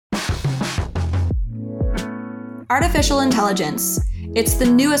Artificial intelligence. It's the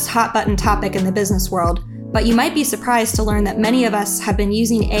newest hot button topic in the business world, but you might be surprised to learn that many of us have been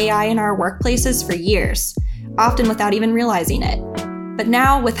using AI in our workplaces for years, often without even realizing it. But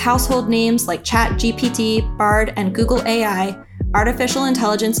now, with household names like ChatGPT, Bard, and Google AI, artificial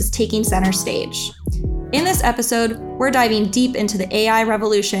intelligence is taking center stage. In this episode, we're diving deep into the AI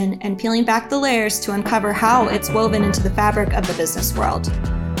revolution and peeling back the layers to uncover how it's woven into the fabric of the business world.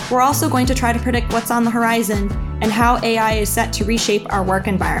 We're also going to try to predict what's on the horizon and how AI is set to reshape our work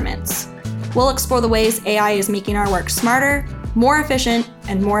environments. We'll explore the ways AI is making our work smarter, more efficient,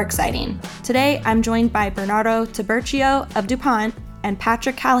 and more exciting. Today, I'm joined by Bernardo Tiburcio of DuPont and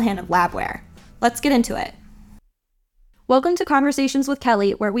Patrick Callahan of LabWare. Let's get into it. Welcome to Conversations with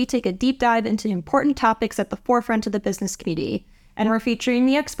Kelly, where we take a deep dive into important topics at the forefront of the business community, and we're featuring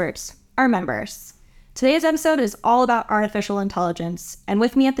the experts, our members. Today's episode is all about artificial intelligence, and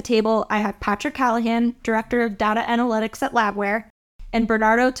with me at the table, I have Patrick Callahan, Director of Data Analytics at LabWare, and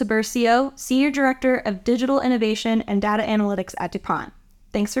Bernardo Tiburcio, Senior Director of Digital Innovation and Data Analytics at DuPont.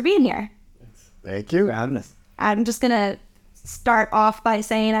 Thanks for being here. Thank you, Agnes. I'm just going to start off by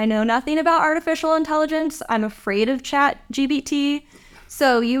saying I know nothing about artificial intelligence. I'm afraid of ChatGPT,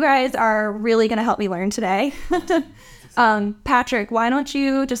 so you guys are really going to help me learn today. Patrick, why don't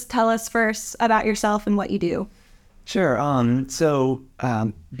you just tell us first about yourself and what you do? Sure.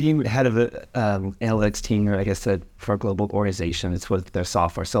 Being head of an analytics team, or I guess for a global organization, it's with their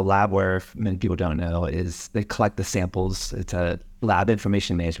software. So LabWare, if many people don't know, is they collect the samples. It's a lab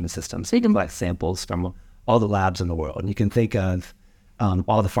information management system. So you can collect samples from all the labs in the world. And you can think of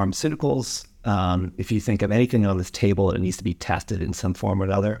all the pharmaceuticals. If you think of anything on this table that needs to be tested in some form or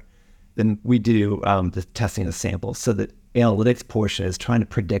another, then we do the testing of samples. So the analytics portion is trying to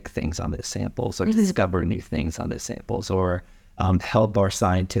predict things on these samples or discover new things on these samples or help our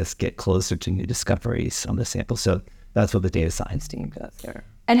scientists get closer to new discoveries on the samples. So that's what the data science team does there.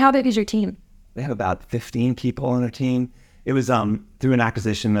 And how big is your team? We have about 15 people on our team. It was through an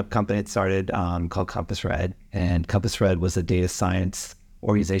acquisition of a company that started called Compass Red. And Compass Red was a data science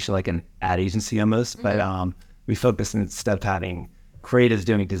organization, like an ad agency almost. But we focused, instead of having creatives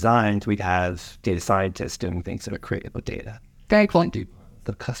doing designs, we'd have data scientists doing things that are creative with data. Very cool.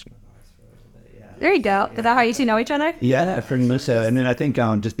 The customer. There you go. Is that how you two know each other? Yeah, pretty much so. And then I think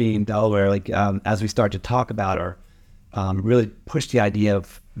just being in Delaware, as we start to talk about or really push the idea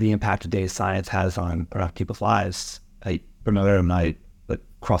of the impact of data science has on people's lives, Bernardo and I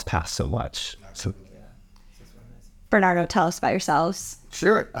cross paths so much. Bernardo, tell us about yourselves.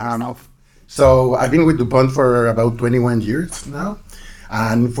 Sure. So I've been with DuPont for about 21 years now.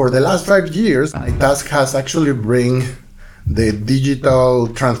 And for the last 5 years, my task has actually bring the digital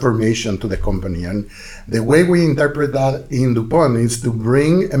transformation to the company. And the way we interpret that in DuPont is to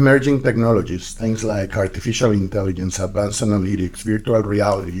bring emerging technologies, things like artificial intelligence, advanced analytics, virtual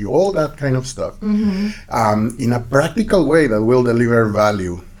reality, all that kind of stuff, in a practical way that will deliver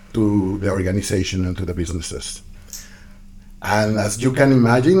value to the organization and to the businesses. And as you can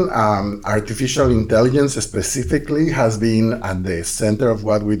imagine, artificial intelligence specifically has been at the center of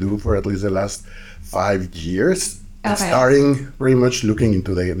what we do for at least the last 5 years. Okay. Starting pretty much looking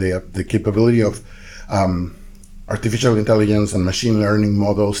into the capability of artificial intelligence and machine learning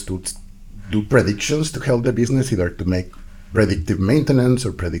models to do predictions to help the business, either to make predictive maintenance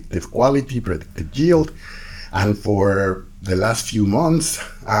or predictive quality, predictive yield. And for the last few months,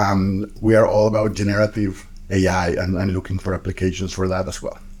 we are all about generative AI and looking for applications for that as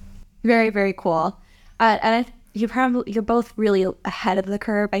well. Very, very cool. And you're both really ahead of the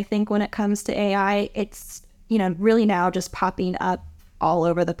curve, I think, when it comes to AI. It's really now just popping up all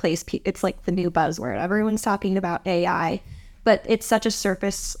over the place. It's like the new buzzword. Everyone's talking about AI, but it's such a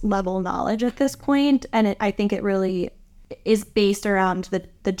surface level knowledge at this point. And I think it really is based around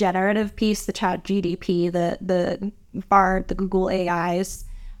the generative piece, the ChatGPT, the Bard, the Google AIs.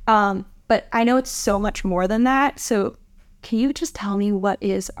 But I know it's so much more than that. So can you just tell me what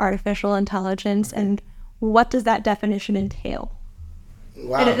is artificial intelligence and what does that definition entail?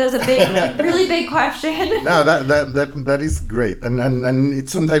 Wow. And it is a really big question. No, that is great, and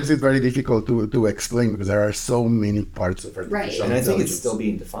sometimes it's very difficult to explain because there are so many parts of artificial intelligence. And I think it's still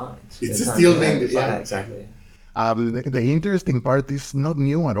being defined. It's still being defined. Yeah, exactly. The interesting part is not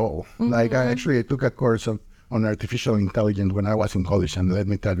new at all. Like I took a course on artificial intelligence when I was in college, and let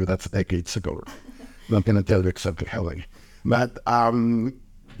me tell you, that's decades ago. I'm not going to tell you exactly how long. But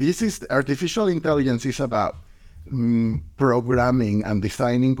artificial intelligence is about programming and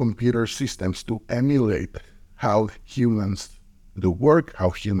designing computer systems to emulate how humans do work,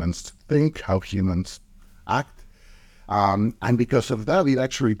 how humans think, how humans act. And because of that, it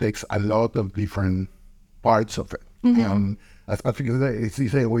actually takes a lot of different parts of it. As Patrick said, he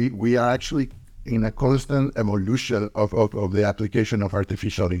said, we are actually in a constant evolution of the application of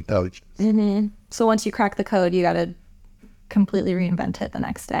artificial intelligence. So once you crack the code, you got to completely reinvent it the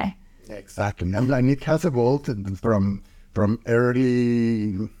next day. Exactly. And it has evolved from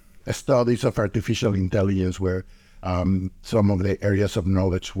early studies of artificial intelligence where some of the areas of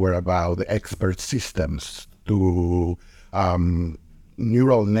knowledge were about the expert systems to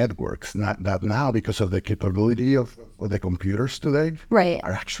neural networks, that now, because of the capability of the computers today, Right.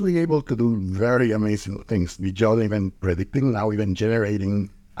 are actually able to do very amazing things beyond even predicting, now even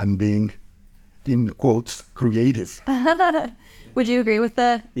generating and being, in quotes, creative. Would you agree with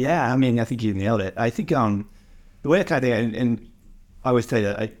the? Yeah, I mean, I think you nailed it. I think the way I kind of, and I always say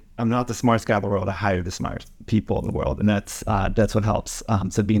that I'm not the smartest guy in the world. I hire the smartest people in the world, and that's what helps.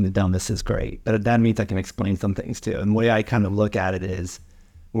 So being the dumbest is great, but that means I can explain some things too. And the way I kind of look at it is,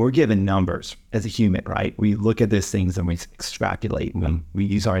 we're given numbers as a human, right? We look at those things and we extrapolate, and we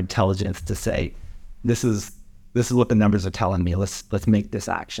use our intelligence to say, this is what the numbers are telling me. Let's make this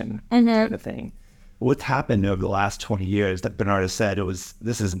action kind of thing. What's happened over the last 20 years that Bernardo said,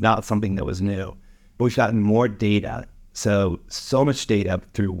 this is not something that was new, but we've gotten more data. So much data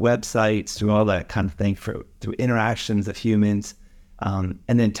through websites, through all that kind of thing, through interactions of humans. And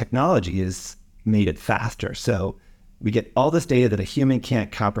then technology has made it faster. So we get all this data that a human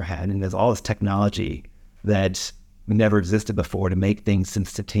can't comprehend, and there's all this technology that never existed before to make things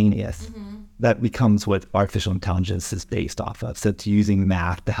instantaneous. That becomes what artificial intelligence is based off of. So it's using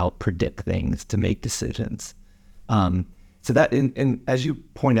math to help predict things, to make decisions. So that, and as you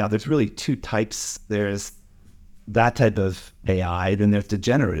point out, there's really two types. There's that type of AI, then there's the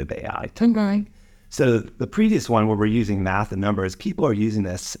generative AI. So the previous one where we're using math and numbers, people are using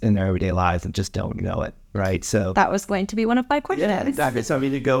this in their everyday lives and just don't know it, right? So That was going to be one of my questions. yeah, exactly. So I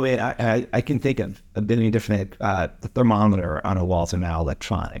mean, to go in, I can think of a billion different, the thermometer on a walls are now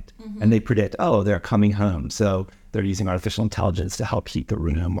electronic, and they predict, oh, they're coming home. So they're using artificial intelligence to help heat the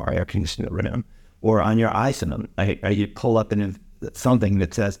room or air condition the room. Or on your iPhone, you pull up something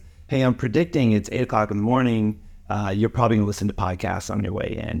that says, hey, I'm predicting it's 8 o'clock in the morning. You're probably going to listen to podcasts on your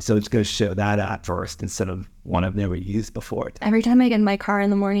way in. So it's going to show that at first instead of one I've never used before. Every time I get in my car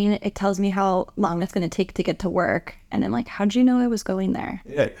in the morning, it tells me how long it's going to take to get to work. And I'm like, how'd you know I was going there?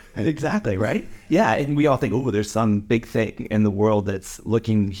 Yeah, exactly, right? Yeah, and we all think, oh, there's some big thing in the world that's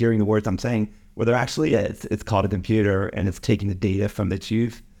hearing the words I'm saying. Well, there actually is. It's called a computer, and it's taking the data from that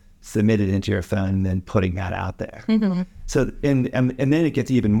you've submitted into your phone and then putting that out there. So, and then it gets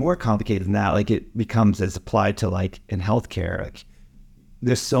even more complicated than that. Like, it becomes as applied to, like, in healthcare. Like,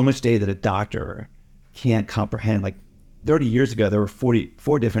 there's so much data that a doctor can't comprehend. Like, 30 years ago, there were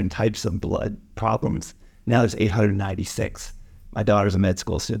 44 different types of blood problems. Now there's 896. My daughter's a med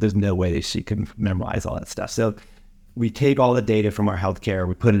school student. There's no way that she can memorize all that stuff. So we take all the data from our healthcare,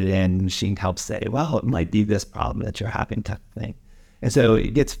 we put it in, the machine helps say, well, it might be this problem that you're having, type of thing. And so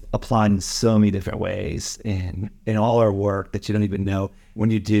it gets applied in so many different ways in all our work that you don't even know.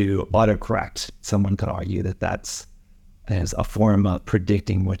 When you do autocorrect, someone could argue that that's as a form of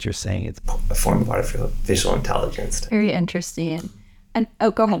predicting what you're saying. It's a form of artificial intelligence. Very interesting. And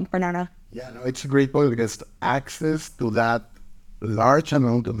go ahead, Bernardo. Yeah, no, it's a great point because access to that large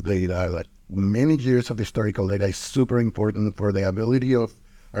amount of data, like many years of historical data, is super important for the ability of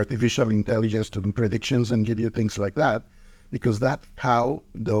artificial intelligence to do predictions and give you things like that. Because that's how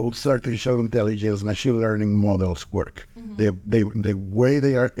those artificial intelligence machine learning models work. The way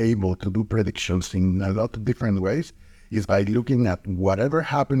they are able to do predictions in a lot of different ways is by looking at whatever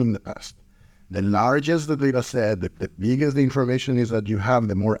happened in the past. The largest the data set, the biggest the information is that you have,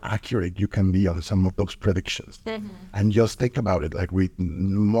 the more accurate you can be on some of those predictions. And just think about it, like with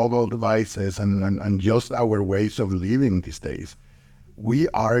mobile devices and just our ways of living these days, we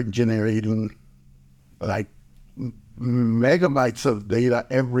are generating like megabytes of data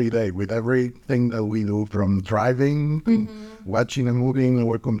every day with everything that we do, from driving, watching a movie on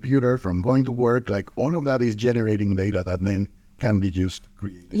our computer, from going to work. Like, all of that is generating data that then can be used to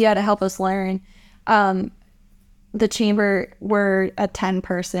create. Yeah, to help us learn. The Chamber, we're a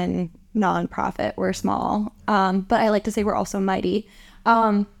 10-person nonprofit. We're small, but I like to say we're also mighty.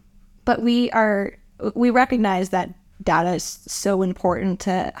 But we recognize that data is so important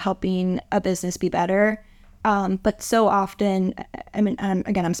to helping a business be better. But so often, I mean,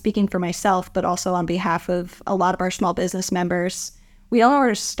 again, I'm speaking for myself, but also on behalf of a lot of our small business members, we don't know where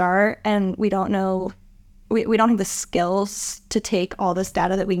to start, and we don't know, we don't have the skills to take all this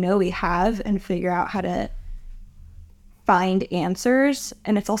data that we know we have and figure out how to find answers.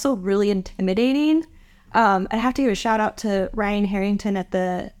 And it's also really intimidating. I have to give a shout out to Ryan Harrington at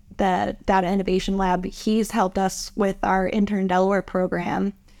the the Data Innovation Lab, he's helped us with our intern Delaware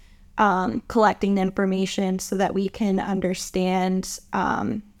program, collecting the information so that we can understand,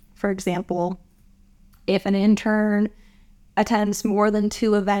 for example, if an intern attends more than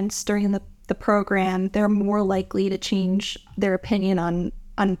 2 events during the program, they're more likely to change their opinion on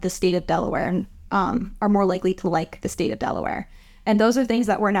the state of Delaware and are more likely to like the state of Delaware. And those are things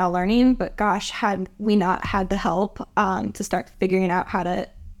that we're now learning, but gosh, had we not had the help to start figuring out how to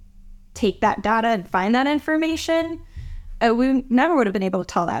take that data and find that information, we never would have been able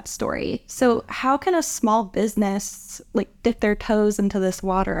to tell that story. So how can a small business like dip their toes into this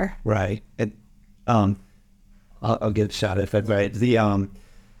water? Right. And I'll give a shot at it, right?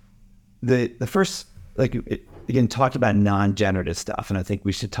 The first, like, again, talked about non-generative stuff, and I think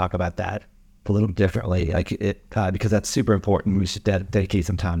we should talk about that a little differently, because that's super important. We should dedicate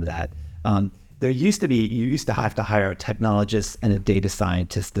some time to that. You used to have to hire a technologist and a data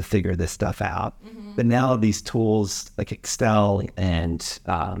scientist to figure this stuff out. But now these tools like Excel and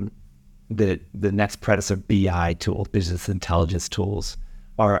the next predecessor BI tool, business intelligence tools,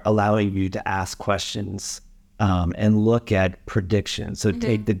 are allowing you to ask questions and look at predictions. So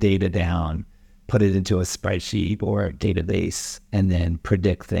take the data down, put it into a spreadsheet or a database, and then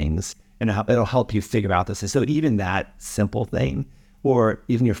predict things. And it'll help you figure out this. So even that simple thing, or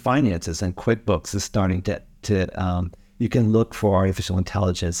even your finances and QuickBooks is starting to you can look for artificial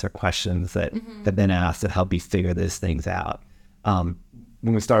intelligence or questions that have been asked that help you figure these things out. When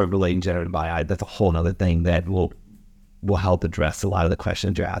we started relating generative AI, that's a whole other thing that will help address a lot of the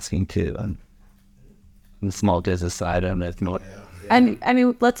questions you're asking too. On the small business side, I don't know if you know. I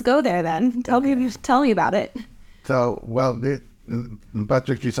mean, let's go there then. Tell me about it. So, well,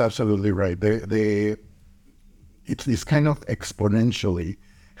 Patrick is absolutely right. It's kind of exponentially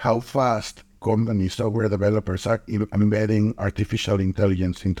how fast companies, software developers are embedding artificial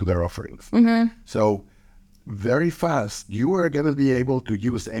intelligence into their offerings. So very fast, you are going to be able to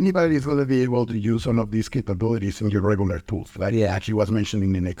use, anybody is going to be able to use one of these capabilities in your regular tools. Like actually was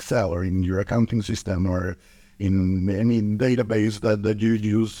mentioning in Excel or in your accounting system or in any database that you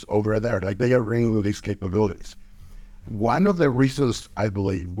use over there. Like they are bringing these capabilities. One of the reasons, I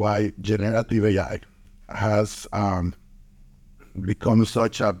believe, why generative AI has become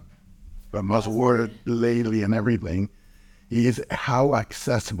such a buzzword lately and everything is how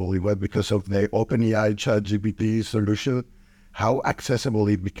accessible it was because of the OpenAI ChatGPT solution, how accessible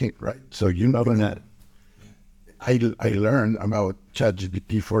it became, right? So that I learned about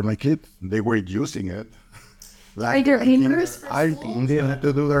ChatGPT for my kids. They were using it. Like, I think they had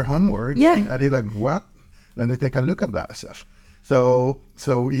to do their homework. Yeah. And they're like, what? Then they take a look at that stuff. So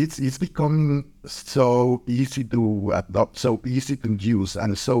it's becoming so easy to adopt, so easy to use,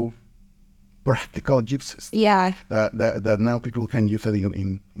 and so practical uses. Yeah. That now people can use it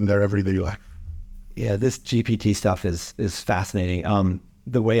in their everyday life. Yeah, this GPT stuff is fascinating.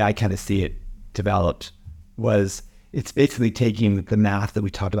 The way I kind of see it developed was it's basically taking the math that we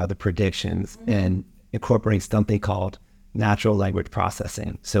talked about, the predictions, and incorporating something called natural language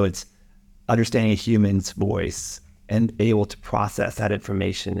processing. So it's understanding a human's voice and able to process that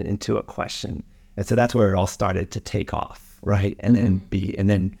information into a question. And so that's where it all started to take off, right? And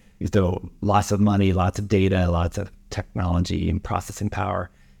then so lots of money, lots of data, lots of technology and processing power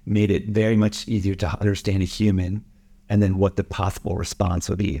made it very much easier to understand a human and then what the possible response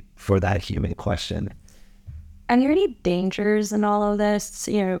would be for that human question. Are there any dangers in all of this,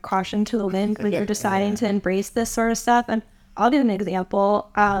 caution to the wind when you're deciding to embrace this sort of stuff? And I'll give an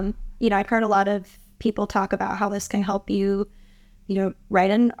example. I've heard a lot of people talk about how this can help you,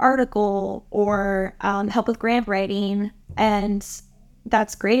 write an article or help with grant writing. And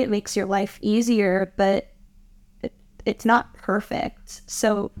that's great. It makes your life easier, but it's not perfect.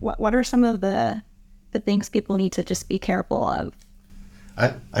 So what are some of the things people need to just be careful of?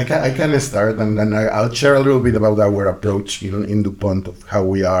 I can start, and then I'll share a little bit about our approach in DuPont of how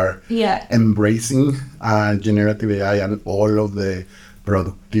we are embracing generative AI and all of the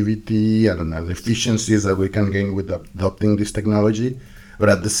productivity and the efficiencies that we can gain with adopting this technology, but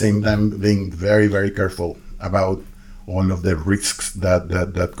at the same time being very, very careful about all of the risks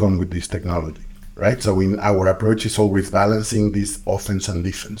that come with this technology, right? So in our approach is always balancing this offense and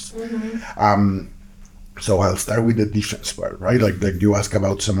defense. So I'll start with the defense part, right? Like you ask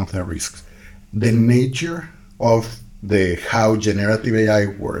about some of the risks. The nature of how generative AI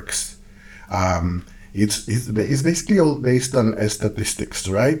works, it's basically all based on statistics,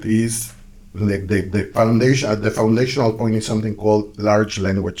 right? Is the foundational point is something called large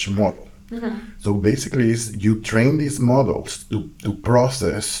language model. So basically, you train these models to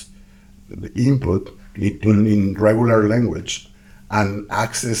process the input in regular language and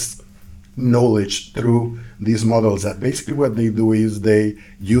access knowledge through these models. That basically what they do is they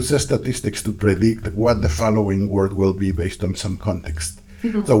use statistics to predict what the following word will be based on some context.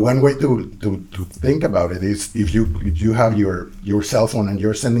 So one way to think about it is if you have your cell phone and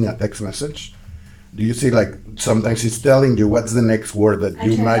you're sending a text message, do you see like sometimes it's telling you what's the next word that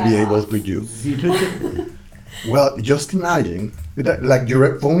you might be able to use? Well, just imagine that, like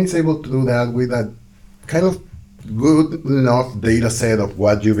your phone is able to do that with a kind of good enough data set of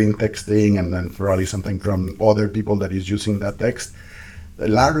what you've been texting and then probably something from other people that is using that text. The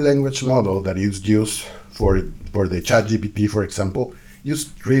large language model that is used for the ChatGPT, for example, use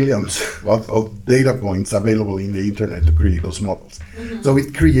trillions of data points available in the internet to create those models. So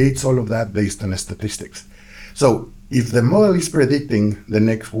it creates all of that based on statistics. So if the model is predicting the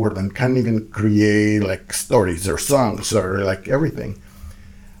next word and can even create like stories or songs or like everything,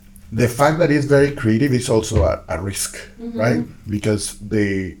 the fact that it's very creative is also a risk, right? Because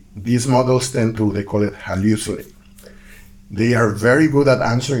these models tend to, they call it hallucinate. They are very good at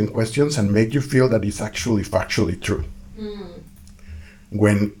answering questions and make you feel that it's actually factually true.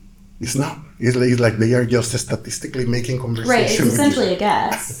 When it's not. It's like they are just statistically making conversation. Right, it's essentially a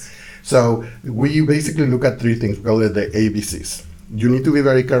guess. So we basically look at three things. We call it the ABCs. You need to be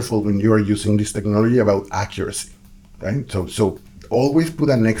very careful when you are using this technology about accuracy, right? So always put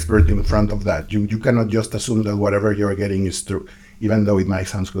an expert in front of that. You cannot just assume that whatever you're getting is true, even though it might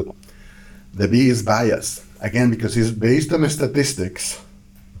sound good. The B is bias. Again, because it's based on statistics,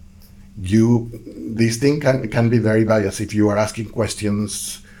 this thing can be very biased. If you are asking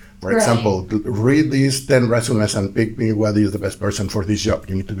questions, for example, read these 10 resumes and pick me what is the best person for this job.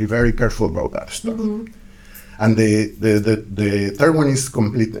 You need to be very careful about that stuff. And the third one is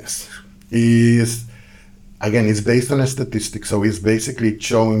completeness. Again, it's based on statistics, so it's basically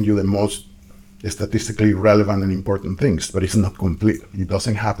showing you the most statistically relevant and important things, but it's not complete. It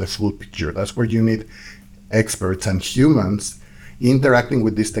doesn't have the full picture. That's where you need experts and humans interacting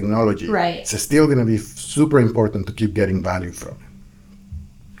with this technology. Right. It's still going to be super important to keep getting value from it.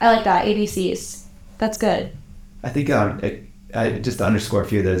 I like that, ABCs. That's good. I think just to underscore a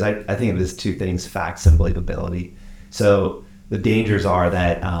few of those, I think of it as two things: facts and believability. So the dangers are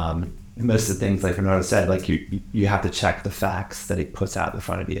that most of the things, like Bernardo said, like you have to check the facts that it puts out in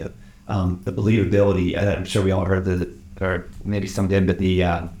front of you. The believability, I'm sure we all heard or maybe some did, but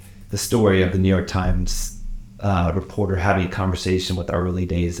the story of the New York Times reporter having a conversation with the early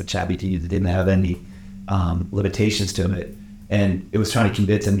days of ChatGPT that didn't have any limitations to it, and it was trying to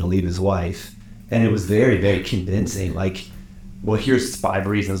convince him to leave his wife, and it was very, very convincing. Like, well, here's 5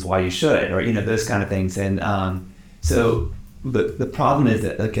 reasons why you should, or those kind of things. And so the problem is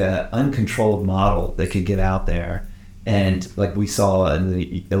that like an uncontrolled model that could get out there, and like we saw in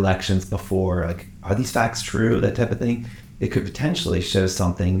the elections before, like, are these facts true? That type of thing. It could potentially show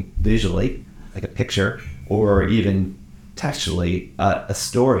something visually, like a picture, or even textually a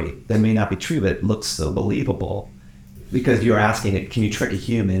story that may not be true, but it looks so believable because you're asking it, can you trick a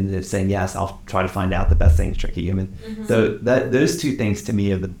human? And it's saying, yes, I'll try to find out the best thing to trick a human. So those two things to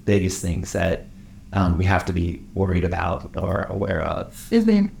me are the biggest things that we have to be worried about or aware of.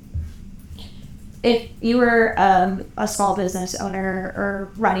 If you were a small business owner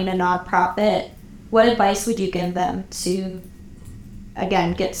or running a nonprofit, what advice would you give them to,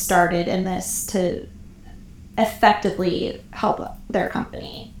 again, get started in this to effectively help their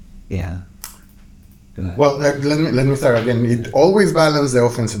company? Yeah. Well, let me start again. It always balances the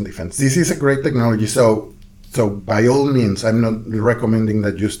offense and defense. This is a great technology, so by all means, I'm not recommending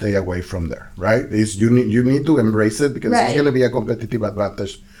that you stay away from there, right? You need to embrace it because it's going to be a competitive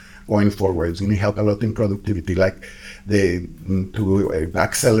advantage going forward. It's going to help a lot in productivity, like to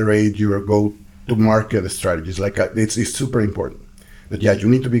accelerate your go-to-market strategies. Like it's super important. But yeah, you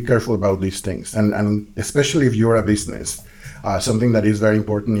need to be careful about these things, and especially if you're a business, something that is very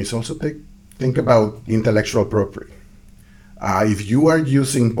important is also think about intellectual property. If you are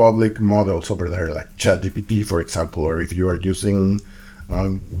using public models over there, like ChatGPT, for example, or if you are using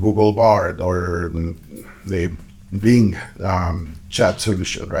Google Bard or the Bing chat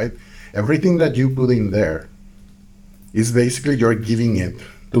solution, right? Everything that you put in there is basically you're giving it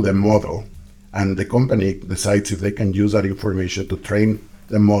to the model, and the company decides if they can use that information to train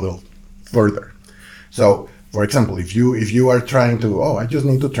the model further. So, for example, if you are trying to, I just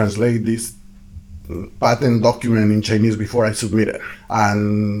need to translate this patent document in Chinese before I submit it,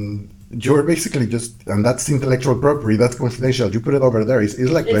 and you're basically and that's intellectual property, that's confidential. You put it over there. It's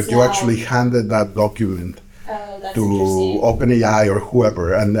like you actually handed that document to OpenAI or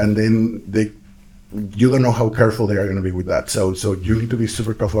whoever, and then you don't know how careful they are going to be with that. So you need to be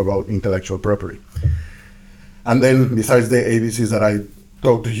super careful about intellectual property. And then besides the ABCs that I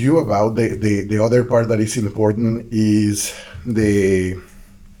talked to you about, the other part that is important is the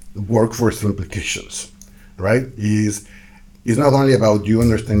workforce implications, right? Is not only about you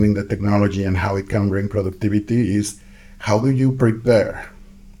understanding the technology and how it can bring productivity, is how do you prepare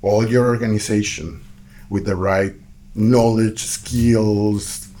all your organization with the right knowledge,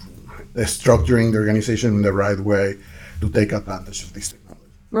 skills, structuring the organization in the right way to take advantage of this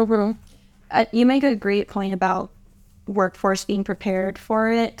technology. You make a great point about workforce being prepared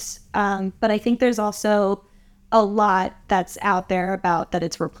for it, but I think there's also a lot that's out there about that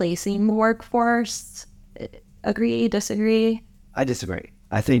it's replacing the workforce. Agree, disagree? I disagree.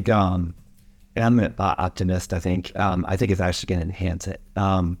 I think, and I'm an optimist. I think it's actually going to enhance it.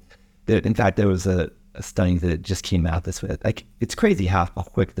 In fact, there was a study that just came out this week. Like, it's crazy how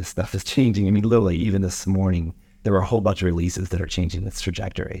quick this stuff is changing. I mean, literally, even this morning, there were a whole bunch of releases that are changing this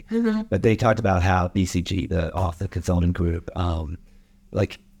trajectory. Mm-hmm. But they talked about how BCG, the consulting group,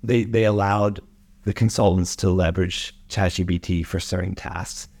 they allowed the consultants to leverage ChatGPT for certain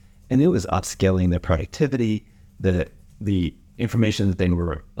tasks, and it was upscaling their productivity, the information that they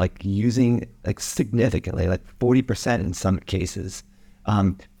were using significantly, 40% in some cases.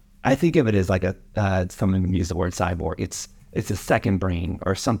 I think of it as someone used the word cyborg. It's a second brain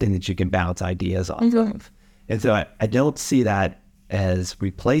or something that you can bounce ideas off of. And so I don't see that as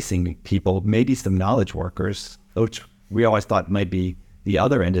replacing people, maybe some knowledge workers, which we always thought might be the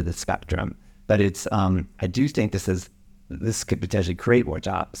other end of the spectrum. But it's I do think this could potentially create more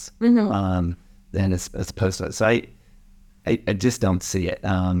jobs than as opposed to it. So I just don't see it.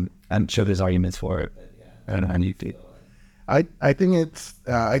 I'm sure there's arguments for it. I don't know how you feel. I think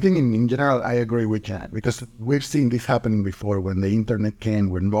in general I agree with that, because we've seen this happening before when the internet came,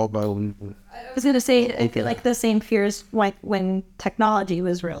 when mobile. I was going to say, I feel like the same fears when technology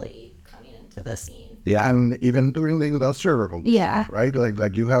was really coming into the scene. Yeah, and even during the industrial revolution. Yeah. Right,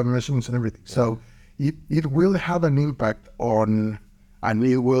 like you have machines and everything. So it will have an impact on, and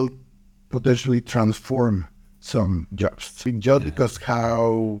it will potentially transform some jobs. Just because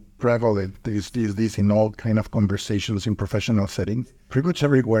how prevalent is this in all kind of conversations in professional settings, pretty much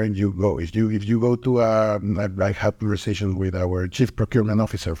everywhere you go. If you go to I have conversations with our chief procurement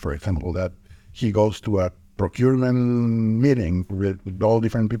officer, for example, that he goes to a procurement meeting with all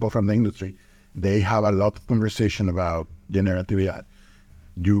different people from the industry. They have a lot of conversation about generative AI.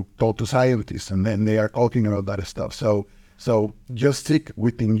 You talk to scientists, and then they are talking about that stuff. So just stick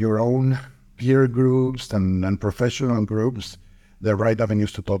within your own peer groups and professional groups the right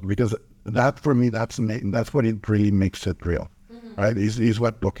avenues to talk, because that, for me, that's what it really makes it real, right? Is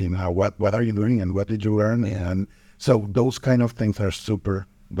what talking now. What are you doing, and what did you learn? And so those kind of things are super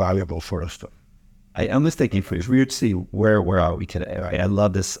valuable for us. I'm just thinking, it's weird to see where are we today, right? I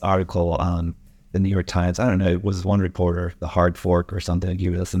love this article on the New York Times. I don't know, it was one reporter, the Hard Fork or something.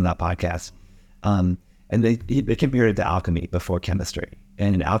 You listen to that podcast, and they compared it to alchemy before chemistry.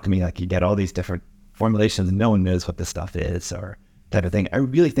 And in alchemy, you get all these different formulations, and no one knows what this stuff is or type of thing. I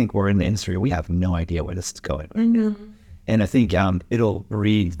really think we're in the industry, we have no idea where this is going. Mm-hmm. And I think it'll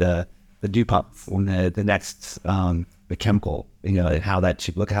breed the DuPont, the next the chemical, and how that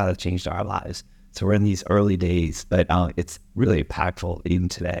changed our lives. So we're in these early days, but it's really impactful even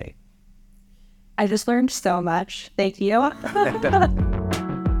today. I just learned so much. Thank you.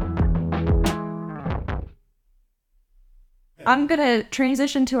 I'm going to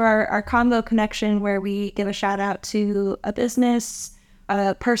transition to our Convo Connection, where we give a shout out to a business,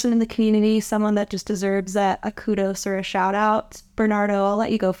 a person in the community, someone that just deserves a kudos or a shout out. Bernardo, I'll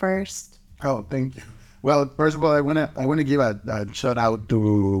let you go first. Oh, thank you. Well, first of all, I want to give a shout out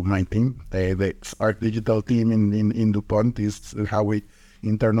to my team. Our digital team in DuPont is how we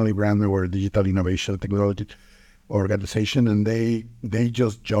internally brand our digital innovation technology organization, and they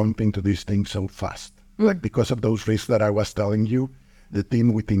just jump into these things so fast. Because of those risks that I was telling you, the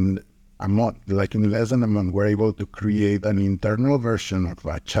team within a month, in less than a month, were able to create an internal version of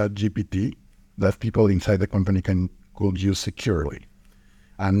a ChatGPT that people inside the company could use securely.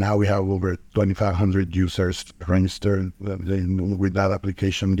 And now we have over 2,500 users registered with that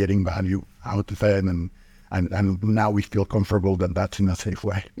application, getting value out of it, and now we feel comfortable that that's in a safe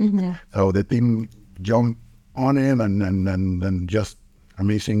way. Mm-hmm. So the team jumped on it, and just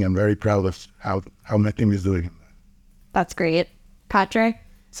amazing, and very proud of how my team is doing. That's great. Patrick?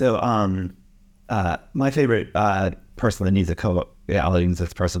 So my favorite person that needs a co-audience is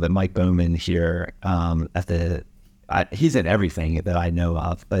this person, that Mike Bowman here he's in everything that I know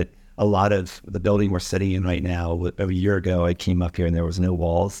of, but a lot of the building we're sitting in right now, a year ago I came up here and there was no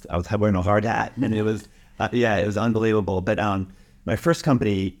walls. I was wearing a hard hat, and it was it was unbelievable. But my first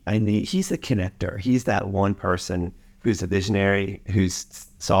company, he's the connector. He's that one person who's a visionary, who's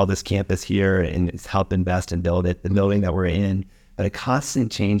saw this campus here and has helped invest and build it, the building that we're in, but a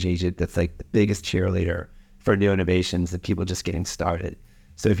constant change agent that's like the biggest cheerleader for new innovations and people just getting started.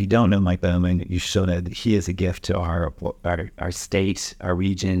 So if you don't know Mike Bowman, you should know that he is a gift to our state, our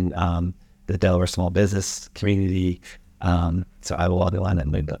region, the Delaware small business community. So I will underline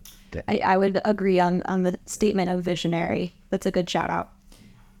that. I would agree on the statement of visionary. That's a good shout out.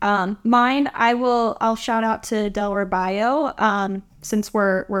 Mine, I'll shout out to Delaware Bio. Since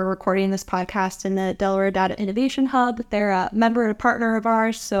we're recording this podcast in the Delaware Data Innovation Hub, they're a member and a partner of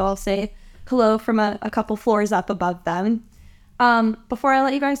ours. So I'll say hello from a couple floors up above them. Before I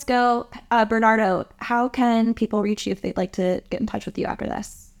let you guys go, Bernardo, how can people reach you if they'd like to get in touch with you after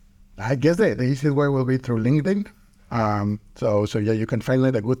this? I guess the easiest way will be through LinkedIn. So yeah, you can find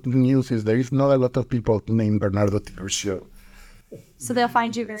it. The good news is there is not a lot of people named Bernardo Tiburcio. So they'll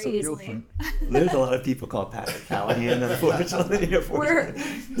find you very easily. There's a lot of people called Patrick Callahan, unfortunately. We're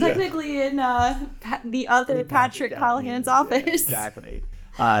technically in the other Patrick Callahan's office. Exactly.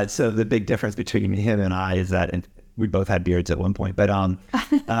 So the big difference between him and I is that, and we both had beards at one point, but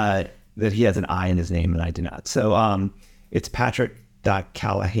that he has an I in his name and I do not. So it's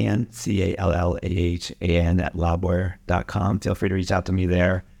Patrick.Callahan, Callahan at LabWare.com. Feel free to reach out to me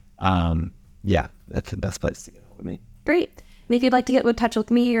there. Yeah, that's the best place to get hold of me. Great. And if you'd like to get in touch with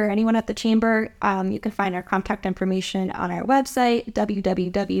me or anyone at the chamber, you can find our contact information on our website,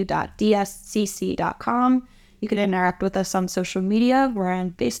 www.dscc.com. You can interact with us on social media. We're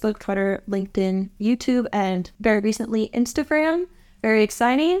on Facebook, Twitter, LinkedIn, YouTube, and very recently Instagram. Very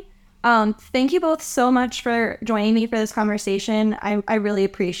exciting. Thank you both so much for joining me for this conversation. I really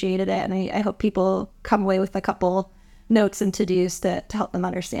appreciated it, and I hope people come away with a couple notes and to-dos to help them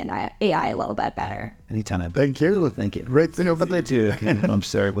understand AI a little bit better. Anytime. Thank you. Thank you. Great to know what they do. I'm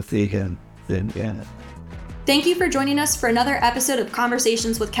sorry. We'll see you again. Yeah. Thank you for joining us for another episode of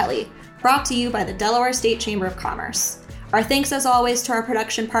Conversations with Kelly, brought to you by the Delaware State Chamber of Commerce. Our thanks, as always, to our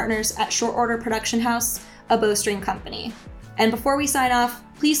production partners at Short Order Production House, a bowstring company. And before we sign off,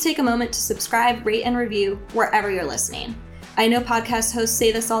 please take a moment to subscribe, rate, and review wherever you're listening. I know podcast hosts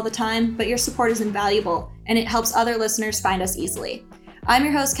say this all the time, but your support is invaluable, and it helps other listeners find us easily. I'm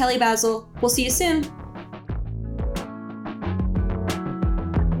your host, Kelly Basil. We'll see you soon.